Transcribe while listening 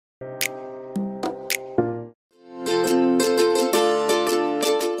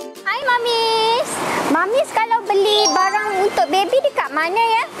barang untuk baby dekat mana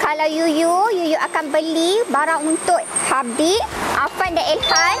ya? Kalau Yuyu akan beli barang untuk Hubby, Afan dan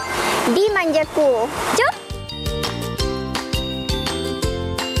Ilhan di Manjaku. Jom!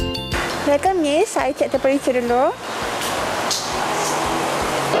 Welcome ni, saya cek temperature dulu.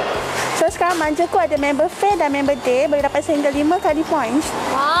 So sekarang Manjaku ada member fair dan member day, boleh dapat sehingga 5 kali points.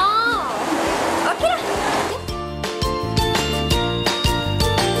 Wow! Okeylah.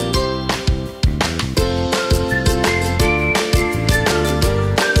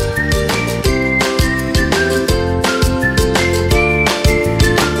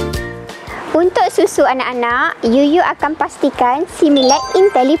 Untuk susu anak-anak, Yuyu akan pastikan Similac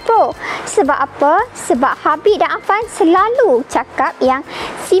IntelliPro. Sebab apa? Sebab Hubby dan Afan selalu cakap yang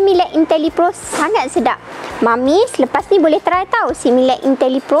Similac IntelliPro sangat sedap. Mami selepas ni boleh try tahu Similac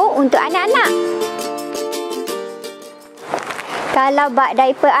IntelliPro untuk anak-anak. Kalau bak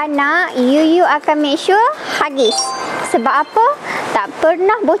diaper anak, Yuyu akan make sure hagis. Sebab apa? Tak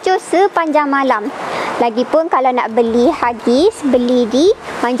pernah bocor sepanjang malam. Lagipun kalau nak beli hagis, beli di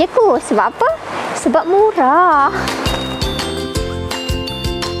Manjaku. Sebab apa? Sebab murah.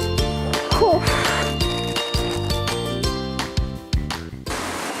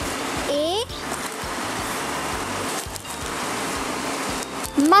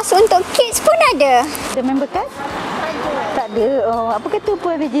 Mas untuk kids pun ada. Ada member Khas? Tak ada. Oh, apa kata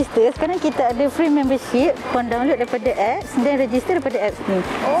puan register? Sekarang kita ada free membership. Puan download daripada apps dan register daripada apps ni.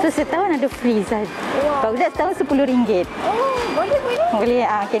 So setahun ada free sahaja. Kalau tidak setahun RM10. Oh, boleh. Boleh.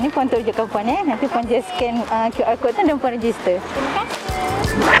 Okay, ni puan tunjukkan puan Nanti puan just scan QR code tu dan puan register. Terima kasih.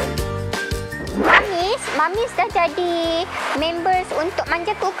 Mamis dah jadi members untuk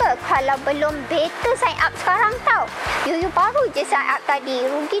Manjaku ke? Kalau belum beta sign up sekarang tau. Yuyu baru je sign up tadi.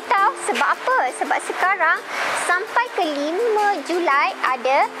 Rugi tau. Sebab apa? Sebab sekarang sampai ke 5 Julai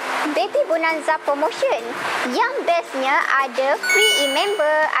ada Baby Bonanza promotion. Yang bestnya ada free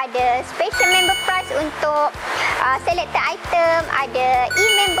e-member, ada special member price untuk selected item, ada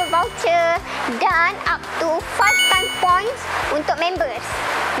e-member voucher dan up to 5 time points untuk members.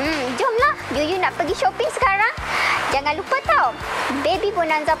 Jomlah, Yuyu nak pergi shopping sekarang. Jangan lupa tau, Baby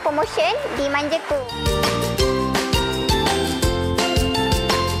Bonanza promotion di Manjaku.